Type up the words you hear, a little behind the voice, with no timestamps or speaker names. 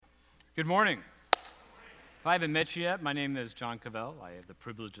Good morning. If I haven't met you yet, my name is John Cavell. I have the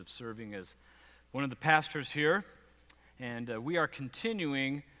privilege of serving as one of the pastors here. And we are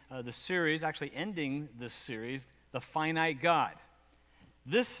continuing the series, actually ending this series, The Finite God.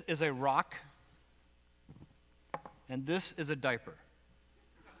 This is a rock, and this is a diaper.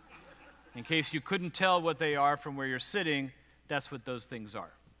 In case you couldn't tell what they are from where you're sitting, that's what those things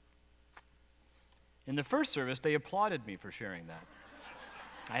are. In the first service, they applauded me for sharing that.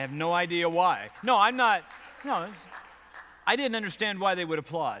 I have no idea why. I didn't understand why they would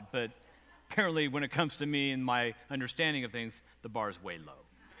applaud, but apparently when it comes to me and my understanding of things, the bar is way low,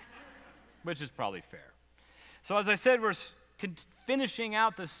 which is probably fair. So as I said, we're finishing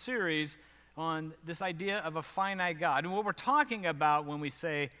out this series on this idea of a finite God. And what we're talking about when we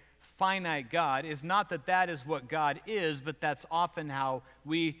say finite God is not that that is what God is, but that's often how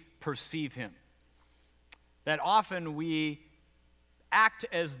we perceive him. That often we act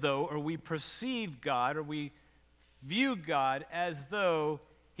as though, or we perceive God, or we view God as though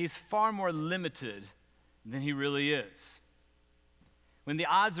he's far more limited than he really is. When the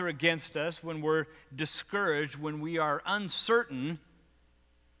odds are against us, when we're discouraged, when we are uncertain,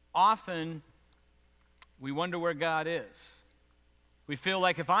 often we wonder where God is. We feel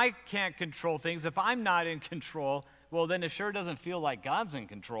like if I can't control things, if I'm not in control, well, then it sure doesn't feel like God's in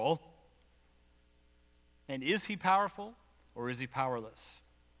control. And is he powerful? Or is he powerless?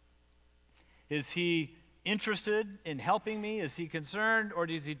 Is he interested in helping me? Is he concerned? Or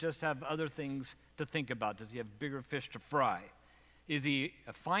does he just have other things to think about? Does he have bigger fish to fry? Is he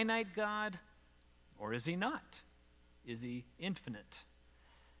a finite God? Or is he not? Is he infinite?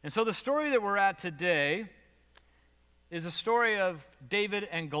 And so the story that we're at today is a story of David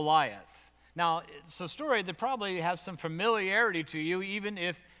and Goliath. Now, it's a story that probably has some familiarity to you, even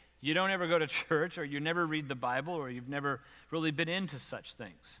if you don't ever go to church, or you never read the Bible, or you've never really been into such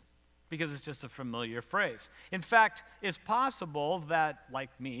things, because it's just a familiar phrase. In fact, it's possible that,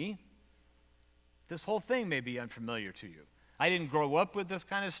 like me, this whole thing may be unfamiliar to you. I didn't grow up with this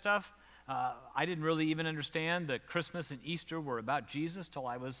kind of stuff. I didn't really even understand that Christmas and Easter were about Jesus till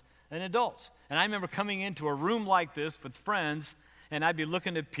I was an adult. And I remember coming into a room like this with friends, and I'd be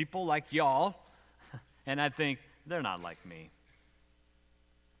looking at people like y'all, and I'd think, they're not like me.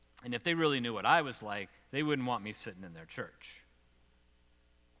 And if they really knew what I was like, they wouldn't want me sitting in their church.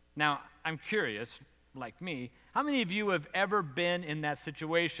 Now, I'm curious, like me, how many of you have ever been in that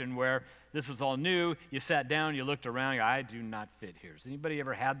situation where this was all new, you sat down, you looked around, I do not fit here. Has anybody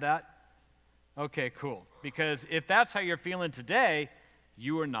ever had that? Okay, cool. Because if that's how you're feeling today,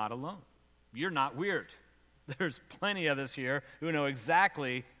 you are not alone. You're not weird. There's plenty of us here who know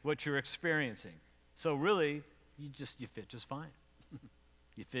exactly what you're experiencing. So really, you fit just fine.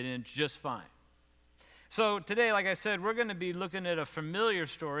 You fit in just fine. So today, like I said, we're going to be looking at a familiar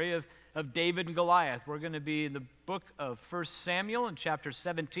story of David and Goliath. We're going to be in the book of 1 Samuel in chapter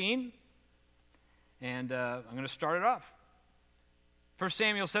 17. And I'm going to start it off. 1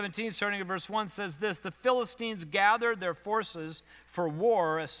 Samuel 17, starting at verse 1, says this: The Philistines gathered their forces for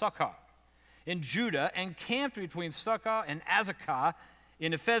war at Sukkah in Judah and camped between Sukkah and Azekah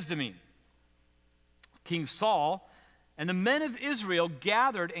in Ephes-dammim. King Saul and the men of Israel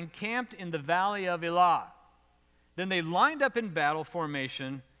gathered and camped in the valley of Elah. Then they lined up in battle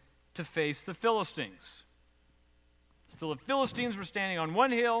formation to face the Philistines. So the Philistines were standing on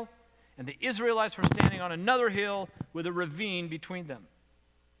one hill, and the Israelites were standing on another hill with a ravine between them.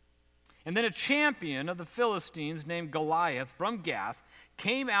 And then a champion of the Philistines named Goliath from Gath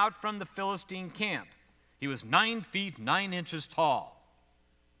came out from the Philistine camp. He was 9 feet 9 inches tall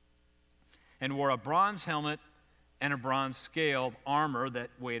and wore a bronze helmet and a bronze scale of armor that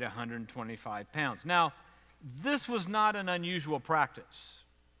weighed 125 pounds. Now, this was not an unusual practice,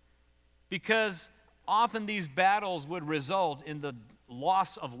 because often these battles would result in the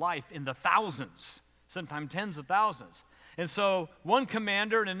loss of life in the thousands, sometimes tens of thousands. And so one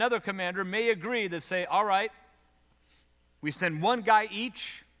commander and another commander may agree to say, all right, we send one guy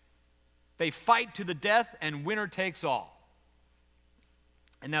each, they fight to the death, and winner takes all.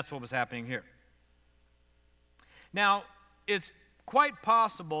 And that's what was happening here. Now, it's quite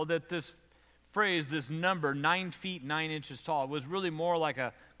possible that this phrase, this number, 9 feet 9 inches tall, was really more like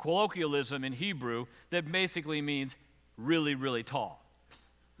a colloquialism in Hebrew that basically means really, really tall.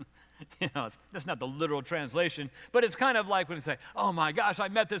 That's not the literal translation, but it's kind of like when you say, oh my gosh, I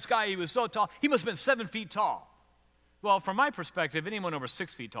met this guy, he was so tall, he must have been 7 feet tall. Well, from my perspective, anyone over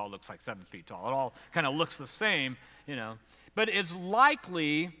 6 feet tall looks like 7 feet tall. It all kind of looks the same, But it's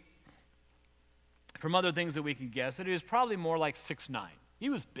likely, from other things that we can guess, that he was probably more like 6'9". He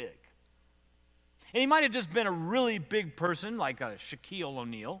was big. And he might have just been a really big person, like a Shaquille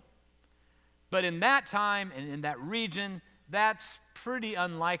O'Neal, But in that time and in that region, that's pretty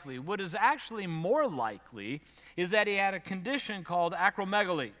unlikely. What is actually more likely is that he had a condition called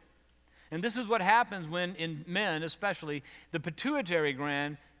acromegaly. And this is what happens when, in men especially, the pituitary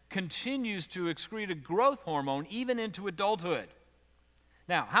gland continues to excrete a growth hormone even into adulthood.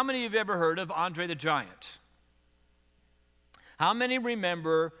 Now, how many of you have ever heard of Andre the Giant? How many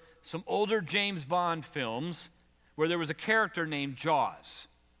remember some older James Bond films where there was a character named Jaws?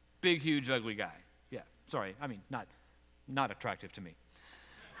 Big, huge, ugly guy. Yeah, sorry, I mean, not attractive to me.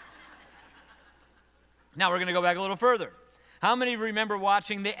 Now we're going to go back a little further. How many remember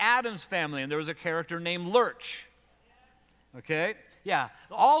watching The Addams Family and there was a character named Lurch? Okay, yeah,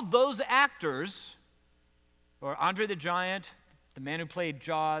 all those actors, or Andre the Giant, the man who played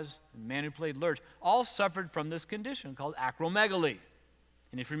Jaws, the man who played Lurch, all suffered from this condition called acromegaly.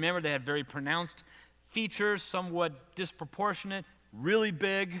 And if you remember, they had very pronounced features, somewhat disproportionate, really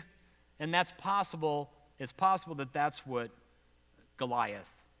big, and that's possible. It's possible that that's what Goliath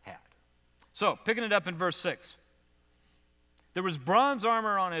had. So, picking it up in verse 6. There was bronze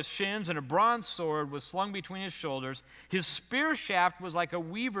armor on his shins, and a bronze sword was slung between his shoulders. His spear shaft was like a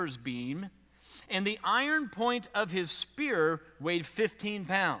weaver's beam, and the iron point of his spear weighed 15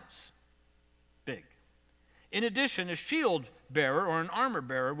 pounds. Big. In addition, a shield bearer or an armor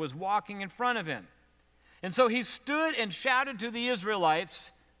bearer was walking in front of him. And so he stood and shouted to the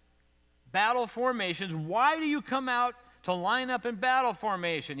Israelites, battle formations, "Why do you come out to line up in battle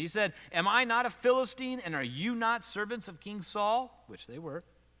formation?" He said, "Am I not a Philistine, and are you not servants of King Saul?" Which they were.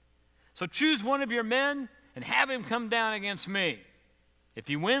 "So choose one of your men and have him come down against me. If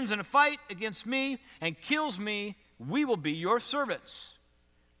he wins in a fight against me and kills me, we will be your servants.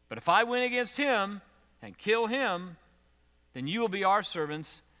 But if I win against him and kill him, then you will be our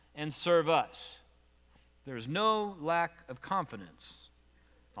servants and serve us." There is no lack of confidence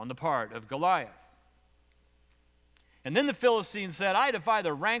on the part of Goliath. And then the Philistines said, "I defy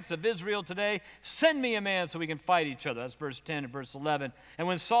the ranks of Israel today. Send me a man so we can fight each other." That's verse 10 and verse 11. And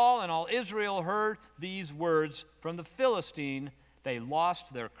when Saul and all Israel heard these words from the Philistine, they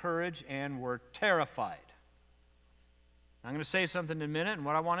lost their courage and were terrified. I'm going to say something in a minute, and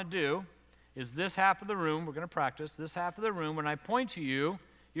what I want to do is this half of the room, we're going to practice, this half of the room, when I point to you,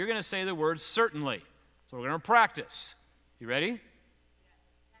 you're going to say the word certainly. So we're going to practice. You ready?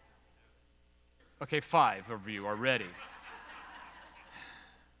 Okay, 5 of you are ready.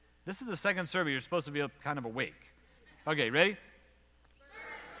 This is the second survey. You're supposed to be kind of awake. Okay, ready?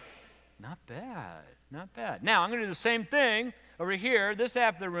 Certainly. Not bad, not bad. Now, I'm going to do the same thing over here, this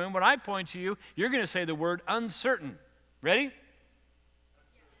half of the room. When I point to you, you're going to say the word uncertain. Ready?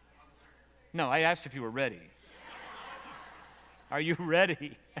 No, I asked if you were ready. Are you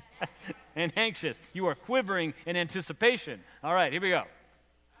ready? And anxious. You are quivering in anticipation. All right, here we go.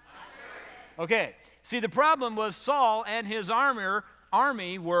 Okay, see, the problem was Saul and his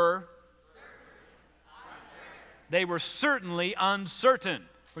army were they were certainly uncertain.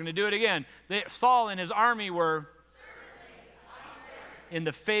 We're going to do it again. Saul and his army were in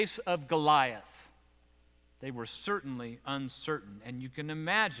the face of Goliath. They were certainly uncertain. And you can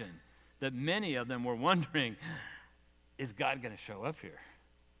imagine that many of them were wondering, is God going to show up here?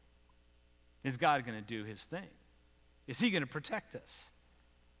 Is God going to do his thing? Is he going to protect us?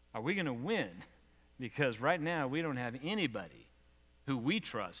 Are we going to win? Because right now we don't have anybody who we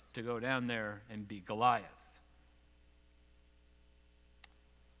trust to go down there and be Goliath.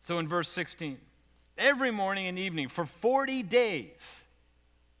 So in verse 16, every morning and evening for 40 days,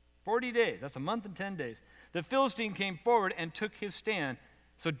 40 days, that's a month and 10 days, the Philistine came forward and took his stand.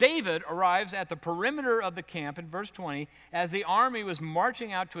 So David arrives at the perimeter of the camp in verse 20 as the army was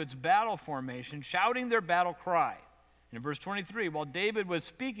marching out to its battle formation, shouting their battle cry. And in verse 23, while David was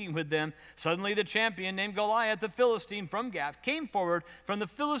speaking with them, suddenly the champion named Goliath, the Philistine from Gath, came forward from the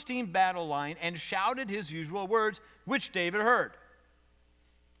Philistine battle line and shouted his usual words, which David heard.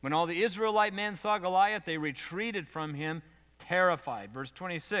 When all the Israelite men saw Goliath, they retreated from him, terrified. Verse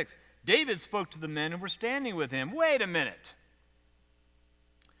 26, David spoke to the men who were standing with him. Wait a minute.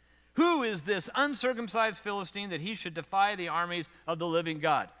 Who is this uncircumcised Philistine that he should defy the armies of the living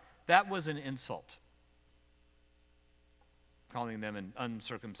God? That was an insult. Calling them an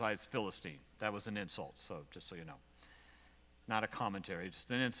uncircumcised Philistine. That was an insult, so just so you know. Not a commentary,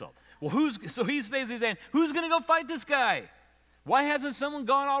 just an insult. Well, so he's basically saying, who's going to go fight this guy? Why hasn't someone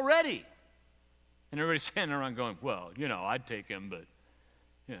gone already? And everybody's standing around going, well, I'd take him, but,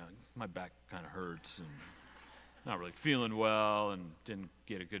 my back kind of hurts and not really feeling well and didn't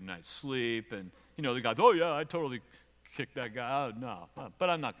get a good night's sleep. And, the guy's, oh, yeah, I totally kicked that guy out. No, but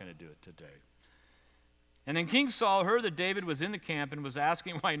I'm not going to do it today. And then King Saul heard that David was in the camp and was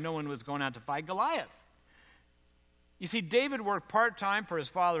asking why no one was going out to fight Goliath. You see, David worked part-time for his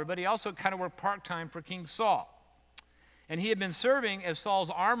father, but he also kind of worked part-time for King Saul. And he had been serving as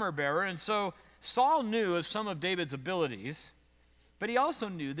Saul's armor bearer, and so Saul knew of some of David's abilities, but he also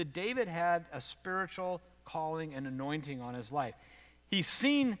knew that David had a spiritual calling and anointing on his life. He's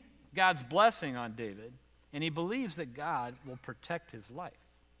seen God's blessing on David, and he believes that God will protect his life.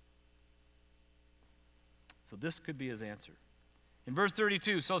 So this could be his answer. In verse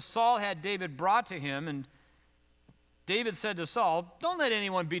 32, so Saul had David brought to him, and David said to Saul, don't let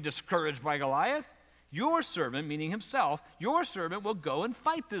anyone be discouraged by Goliath. Your servant, meaning himself, your servant will go and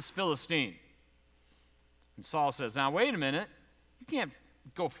fight this Philistine. And Saul says, now wait a minute. You can't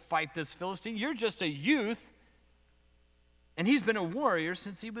go fight this Philistine. You're just a youth, and he's been a warrior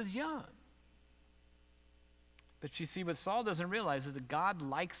since he was young. But you see, what Saul doesn't realize is that God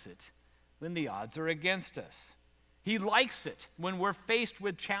likes it when the odds are against us. He likes it when we're faced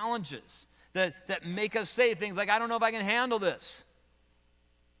with challenges that make us say things like, I don't know if I can handle this.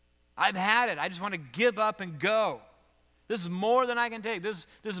 I've had it. I just want to give up and go. This is more than I can take. This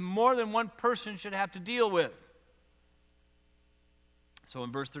is more than one person should have to deal with. So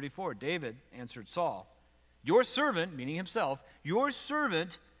in verse 34, David answered Saul, your servant, meaning himself, your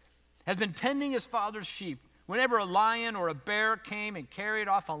servant has been tending his father's sheep. Whenever a lion or a bear came and carried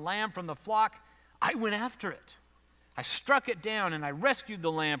off a lamb from the flock, I went after it. I struck it down and I rescued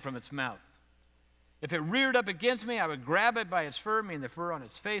the lamb from its mouth. If it reared up against me, I would grab it by its fur, meaning the fur on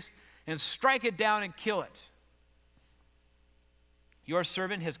its face, and strike it down and kill it. Your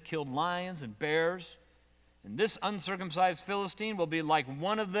servant has killed lions and bears, and this uncircumcised Philistine will be like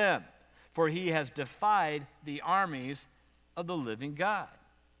one of them, for he has defied the armies of the living God.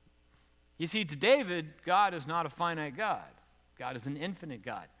 You see, to David, God is not a finite God. God is an infinite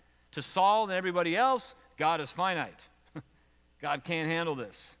God. To Saul and everybody else, God is finite. God can't handle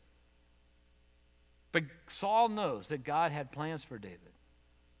this. But Saul knows that God had plans for David.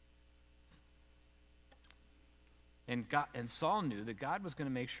 And Saul knew that God was going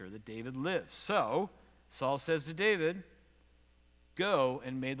to make sure that David lived. So Saul says to David, go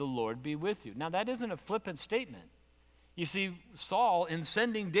and may the Lord be with you. Now that isn't a flippant statement. You see, Saul, in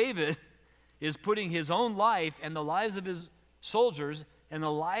sending David, is putting his own life and the lives of his soldiers and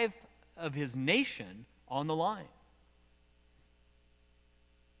the life of his nation on the line.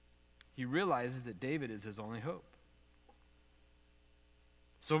 He realizes that David is his only hope.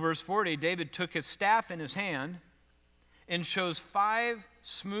 So verse 40, David took his staff in his hand and chose 5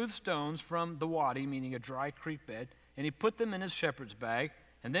 smooth stones from the wadi, meaning a dry creek bed, and he put them in his shepherd's bag,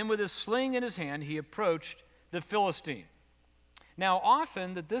 and then with his sling in his hand, he approached the Philistine. Now,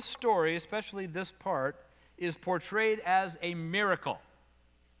 often that this story, especially this part, is portrayed as a miracle.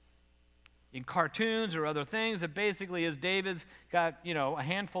 In cartoons or other things, it basically is David's got, a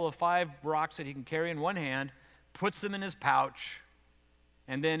handful of 5 rocks that he can carry in one hand, puts them in his pouch,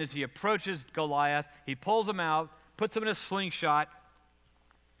 and then as he approaches Goliath, he pulls them out, puts them in a slingshot,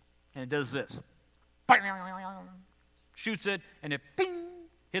 and it does this. Shoots it, and it ping,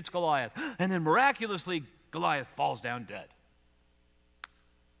 hits Goliath. And then miraculously, Goliath falls down dead.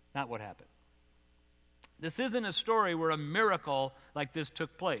 Not what happened. This isn't a story where a miracle like this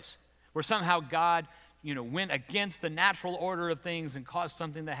took place, where somehow God, went against the natural order of things and caused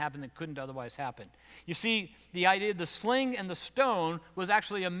something to happen that couldn't otherwise happen. You see, the idea of the sling and the stone was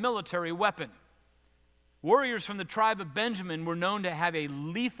actually a military weapon. Warriors from the tribe of Benjamin were known to have a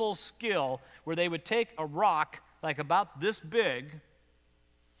lethal skill where they would take a rock like about this big,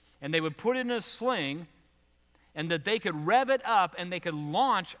 and they would put it in a sling, and that they could rev it up and they could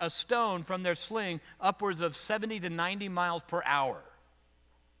launch a stone from their sling upwards of 70 to 90 miles per hour.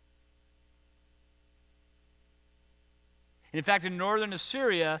 In fact, in northern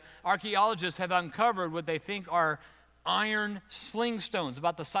Assyria, archaeologists have uncovered what they think are iron sling stones,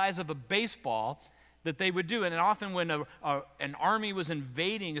 about the size of a baseball, that they would do. And often when an army was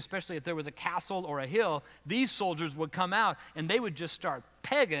invading, especially if there was a castle or a hill, these soldiers would come out and they would just start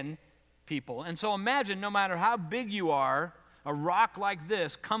pegging people. And so imagine, no matter how big you are, a rock like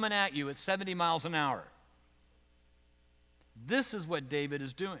this coming at you at 70 miles an hour. This is what David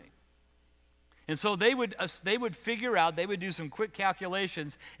is doing. And so they would figure out, they would do some quick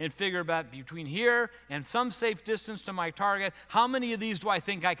calculations and figure about between here and some safe distance to my target, how many of these do I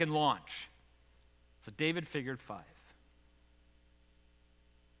think I can launch? So David figured 5.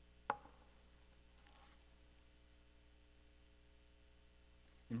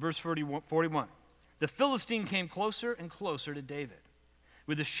 In verse 41, the Philistine came closer and closer to David,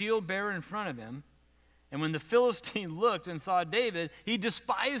 with the shield bearer in front of him. And when the Philistine looked and saw David, he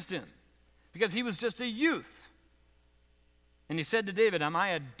despised him. because he was just a youth. And he said to David, am I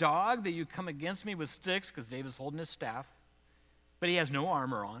a dog that you come against me with sticks? Because David's holding his staff. But he has no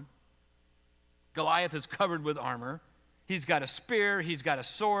armor on. Goliath is covered with armor. He's got a spear. He's got a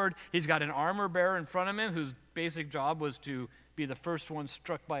sword. He's got an armor bearer in front of him whose basic job was to be the first one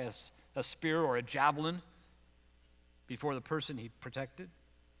struck by a spear or a javelin before the person he protected.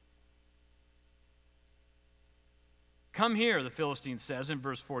 Come here, the Philistine says in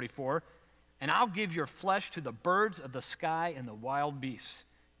verse 44, and I'll give your flesh to the birds of the sky and the wild beasts.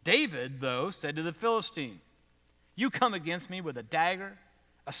 David, though, said to the Philistine, you come against me with a dagger,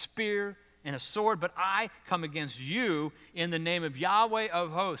 a spear, and a sword, but I come against you in the name of Yahweh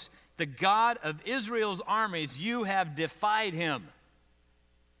of hosts, the God of Israel's armies. You have defied him.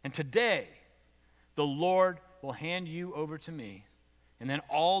 And today, the Lord will hand you over to me, and then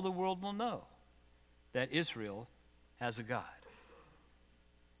all the world will know that Israel has a God.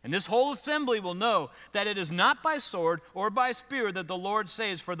 And this whole assembly will know that it is not by sword or by spear that the Lord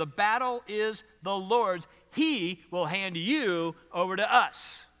saves, for the battle is the Lord's. He will hand you over to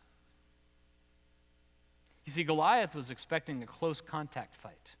us. You see, Goliath was expecting a close contact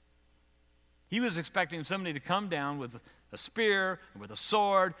fight. He was expecting somebody to come down with a spear and with a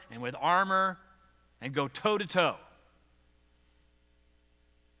sword and with armor and go toe-to-toe.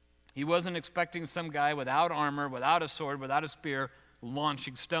 He wasn't expecting some guy without armor, without a sword, without a spear,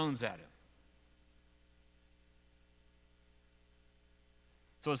 launching stones at him.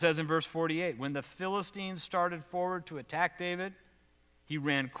 So it says in verse 48, when the Philistines started forward to attack David, he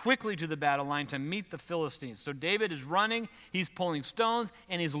ran quickly to the battle line to meet the Philistines. So David is running, he's pulling stones,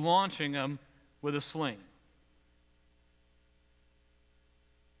 and he's launching them with a sling.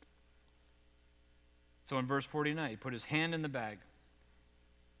 So in verse 49, he put his hand in the bag,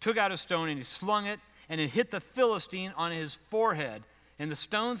 took out a stone, and he slung it, and it hit the Philistine on his forehead. And the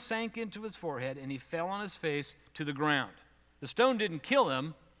stone sank into his forehead, and he fell on his face to the ground. The stone didn't kill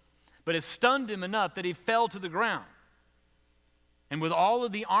him, but it stunned him enough that he fell to the ground. And with all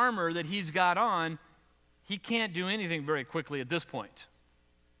of the armor that he's got on, he can't do anything very quickly at this point.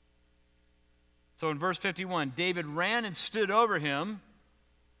 So in verse 51, David ran and stood over him.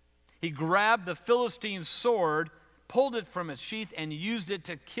 He grabbed the Philistine's sword, pulled it from its sheath, and used it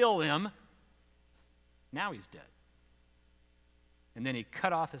to kill him. Now he's dead. And then he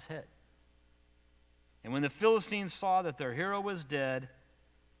cut off his head. And when the Philistines saw that their hero was dead,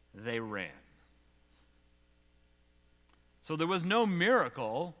 they ran. So there was no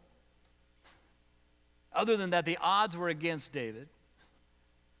miracle other than that the odds were against David.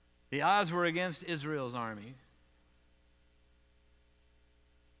 The odds were against Israel's army.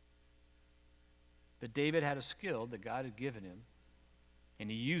 But David had a skill that God had given him,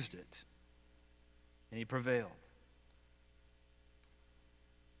 and he used it, and he prevailed.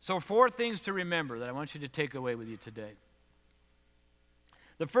 So 4 things to remember that I want you to take away with you today.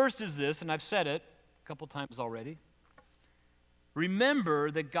 The first is this, and I've said it a couple times already.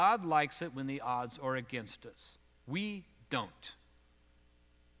 Remember that God likes it when the odds are against us. We don't.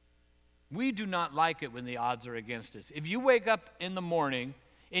 We do not like it when the odds are against us. If you wake up in the morning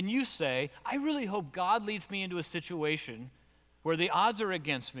and you say, I really hope God leads me into a situation where the odds are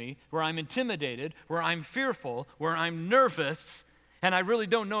against me, where I'm intimidated, where I'm fearful, where I'm nervous, and I really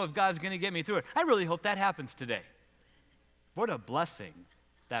don't know if God's going to get me through it. I really hope that happens today. What a blessing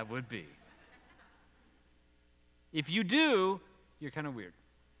that would be. If you do, you're kind of weird.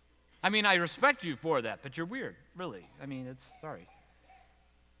 I mean, I respect you for that, but you're weird, really. I mean, sorry.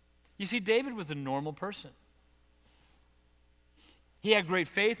 You see, David was a normal person. He had great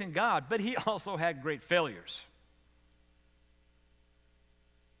faith in God, but he also had great failures.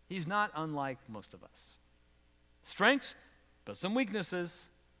 He's not unlike most of us. Strengths, but some weaknesses.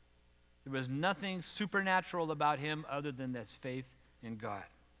 There was nothing supernatural about him other than this faith in God.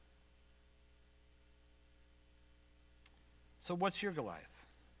 So what's your Goliath?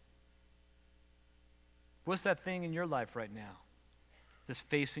 What's that thing in your life right now that's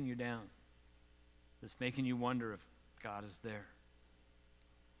facing you down, that's making you wonder if God is there,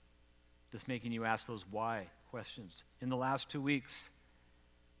 that's making you ask those why questions? In the last 2 weeks,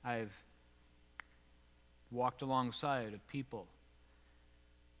 I've walked alongside of people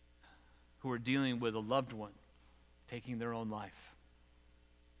who are dealing with a loved one taking their own life,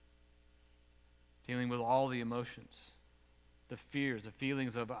 dealing with all the emotions, the fears, the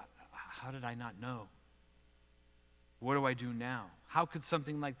feelings of, how did I not know? What do I do now? How could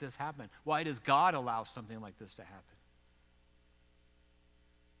something like this happen? Why does God allow something like this to happen?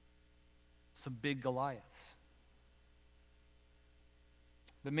 Some big Goliaths.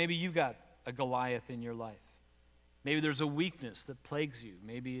 But maybe you got a Goliath in your life. Maybe there's a weakness that plagues you.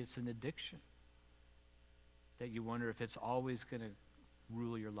 Maybe it's an addiction that you wonder if it's always going to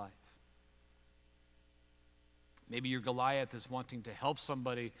rule your life. Maybe your Goliath is wanting to help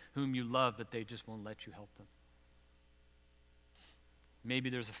somebody whom you love, but they just won't let you help them. Maybe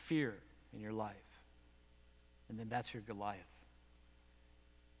there's a fear in your life, and then that's your Goliath.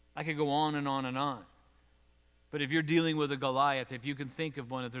 I could go on and on and on. But if you're dealing with a Goliath, if you can think of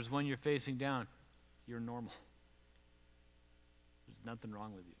one, if there's one you're facing down, you're normal. There's nothing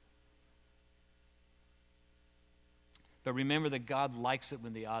wrong with you. But remember that God likes it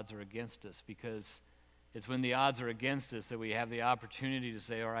when the odds are against us, because it's when the odds are against us that we have the opportunity to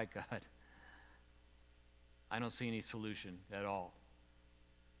say, all right, God, I don't see any solution at all.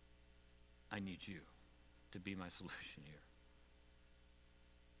 I need you to be my solution here.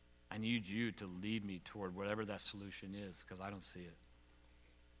 I need you to lead me toward whatever that solution is, because I don't see it,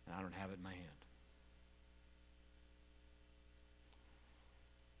 and I don't have it in my hand.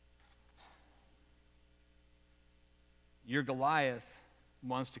 Your Goliath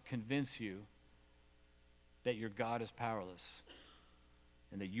wants to convince you that your God is powerless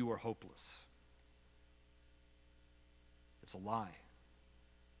and that you are hopeless. It's a lie.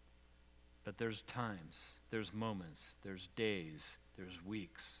 But there's times, there's moments, there's days, there's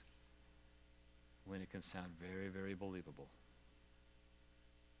weeks when it can sound very, very believable.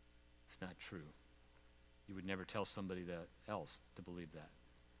 It's not true. You would never tell somebody else to believe that.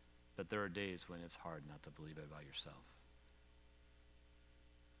 But there are days when it's hard not to believe it about yourself.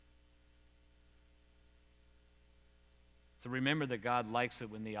 So remember that God likes it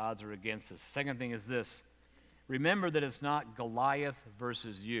when the odds are against us. Second thing is this. Remember that it's not Goliath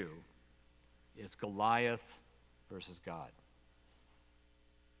versus you. It's Goliath versus God.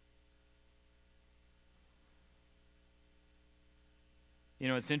 You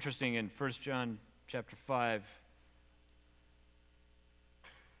know, it's interesting in 1 John chapter 5,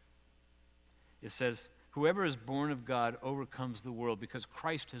 it says, whoever is born of God overcomes the world, because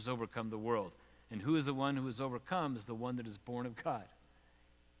Christ has overcome the world. And who is the one who has overcome is the one that is born of God.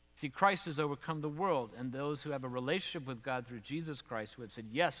 See, Christ has overcome the world, and those who have a relationship with God through Jesus Christ, who have said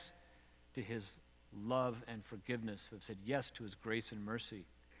yes to his love and forgiveness, who have said yes to his grace and mercy,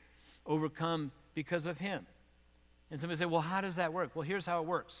 overcome because of him. And somebody say, well, how does that work? Well, here's how it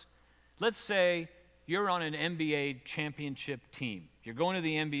works. Let's say you're on an NBA championship team. You're going to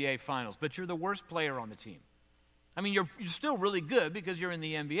the NBA finals, but you're the worst player on the team. I mean, you're still really good because you're in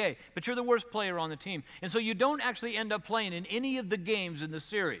the NBA, but you're the worst player on the team. And so you don't actually end up playing in any of the games in the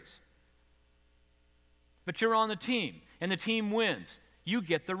series. But you're on the team, and the team wins. You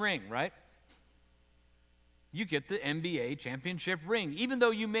get the ring, right? You get the NBA championship ring, even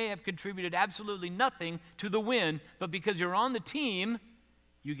though you may have contributed absolutely nothing to the win, but because you're on the team,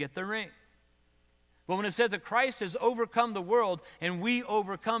 you get the ring. But when it says that Christ has overcome the world, and we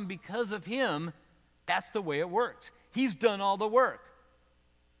overcome because of him, that's the way it works. He's done all the work.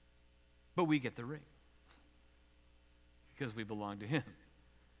 But we get the ring. Because we belong to him.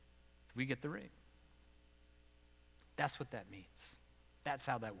 We get the ring. That's what that means. That's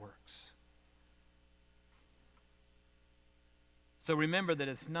how that works. So remember that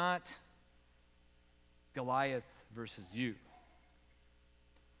it's not Goliath versus you.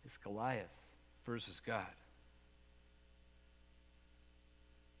 It's Goliath versus God.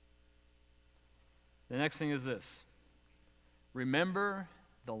 The next thing is this. Remember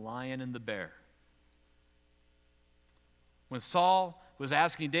the lion and the bear. When Saul was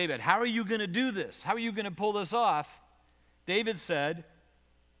asking David, how are you going to do this? How are you going to pull this off? David said,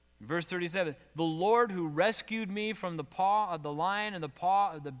 verse 37, the Lord who rescued me from the paw of the lion and the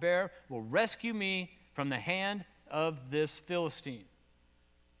paw of the bear will rescue me from the hand of this Philistine.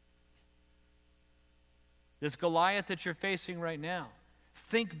 This Goliath that you're facing right now,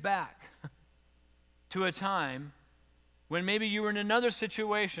 think back to a time when maybe you were in another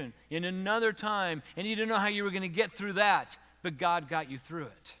situation, in another time, and you didn't know how you were going to get through that, but God got you through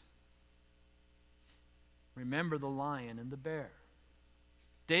it. Remember the lion and the bear.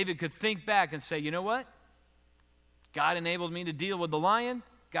 David could think back and say, you know what? God enabled me to deal with the lion.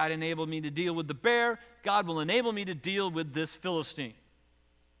 God enabled me to deal with the bear. God will enable me to deal with this Philistine.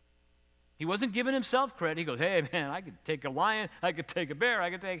 He wasn't giving himself credit. He goes, hey, man, I could take a lion, I could take a bear,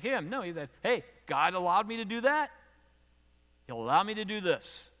 I could take him. No, he said, hey, God allowed me to do that. He'll allow me to do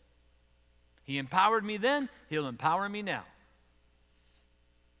this. He empowered me then. He'll empower me now.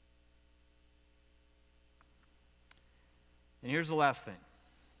 And here's the last thing.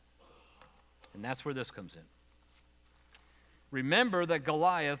 And that's where this comes in. Remember that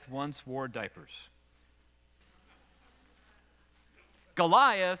Goliath once wore diapers.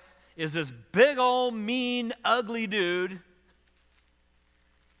 Goliath is this big old mean, ugly dude.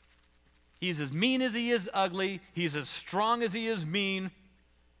 He's as mean as he is ugly. He's as strong as he is mean.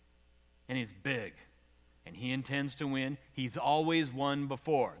 And he's big. And he intends to win. He's always won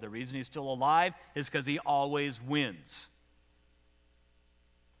before. The reason he's still alive is because he always wins.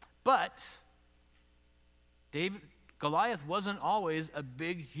 But Goliath wasn't always a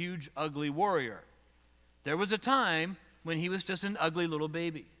big, huge, ugly warrior. There was a time when he was just an ugly little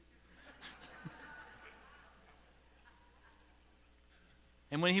baby.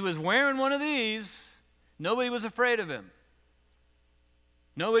 And when he was wearing one of these, nobody was afraid of him.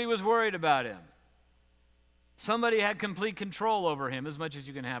 Nobody was worried about him. Somebody had complete control over him, as much as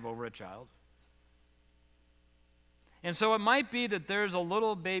you can have over a child. And so it might be that there's a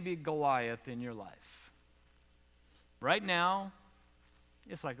little baby Goliath in your life. Right now,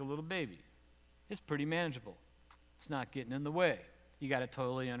 it's like a little baby. It's pretty manageable. It's not getting in the way. You got it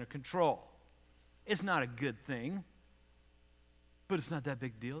totally under control. It's not a good thing, but it's not that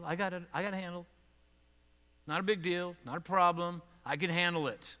big deal. I got it handled. Not a big deal, not a problem. I can handle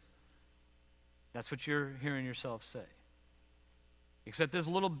it. That's what you're hearing yourself say. Except this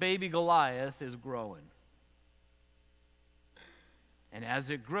little baby Goliath is growing. And as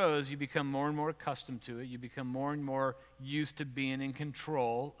it grows, you become more and more accustomed to it. You become more and more used to being in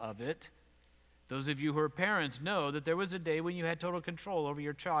control of it. Those of you who are parents know that there was a day when you had total control over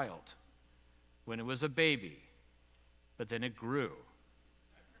your child, when it was a baby. But then it grew.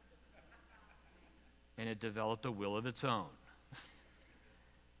 And it developed a will of its own.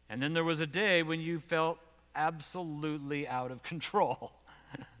 And then there was a day when you felt absolutely out of control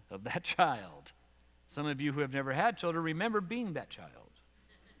of that child. Some of you who have never had children remember being that child.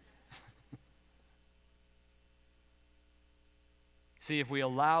 See, if we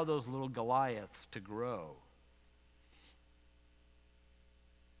allow those little Goliaths to grow,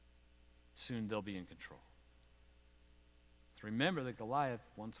 soon they'll be in control. So remember that Goliath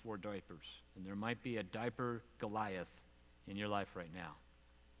once wore diapers, and there might be a diaper Goliath in your life right now.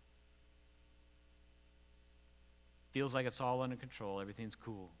 Feels like it's all under control, everything's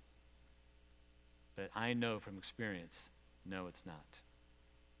cool. But I know from experience, no, it's not.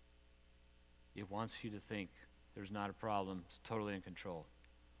 It wants you to think there's not a problem, it's totally in control.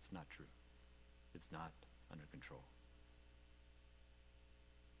 It's not true. It's not under control.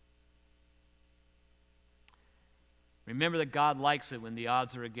 Remember that God likes it when the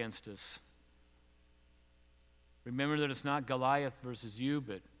odds are against us. Remember that it's not Goliath versus you,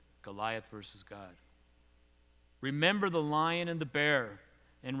 but Goliath versus God. Remember the lion and the bear.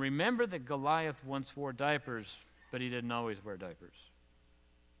 And remember that Goliath once wore diapers, but he didn't always wear diapers.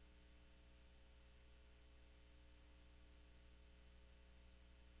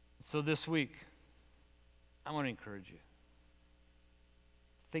 So this week, I want to encourage you.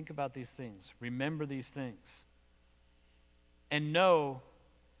 Think about these things. Remember these things. And know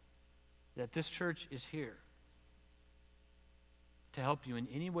that this church is here to help you in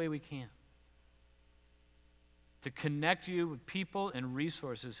any way we can. To connect you with people and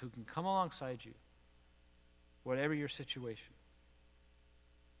resources who can come alongside you, whatever your situation.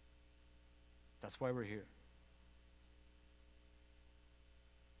 That's why we're here.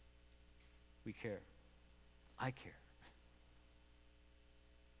 We care. I care.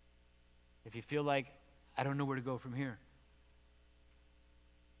 If you feel like, I don't know where to go from here,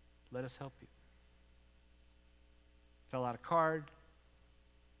 let us help you. Fill out a card,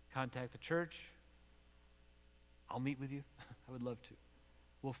 contact the church. I'll meet with you. I would love to.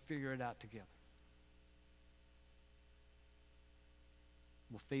 We'll figure it out together.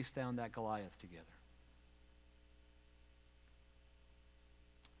 We'll face down that Goliath together.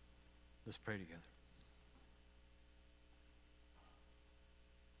 Let's pray together.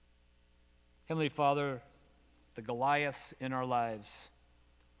 Heavenly Father, the Goliaths in our lives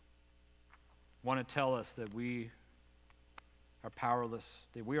want to tell us that we are powerless,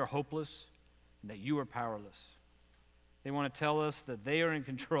 that we are hopeless, and that you are powerless. They want to tell us that they are in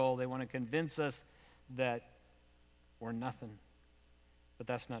control. They want to convince us that we're nothing. But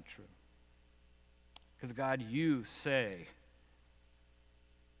that's not true. Because God, you say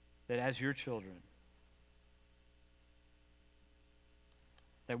that as your children,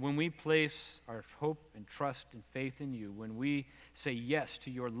 that when we place our hope and trust and faith in you, when we say yes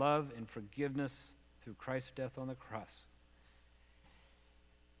to your love and forgiveness through Christ's death on the cross,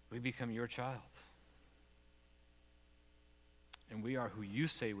 we become your child. And we are who you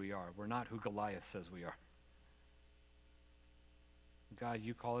say we are. We're not who Goliath says we are. God,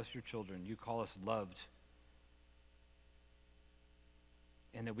 you call us your children. You call us loved.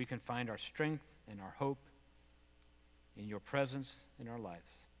 And that we can find our strength and our hope in your presence in our lives.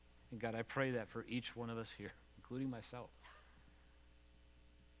 And God, I pray that for each one of us here, including myself.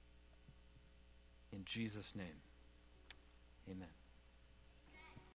 In Jesus' name, amen.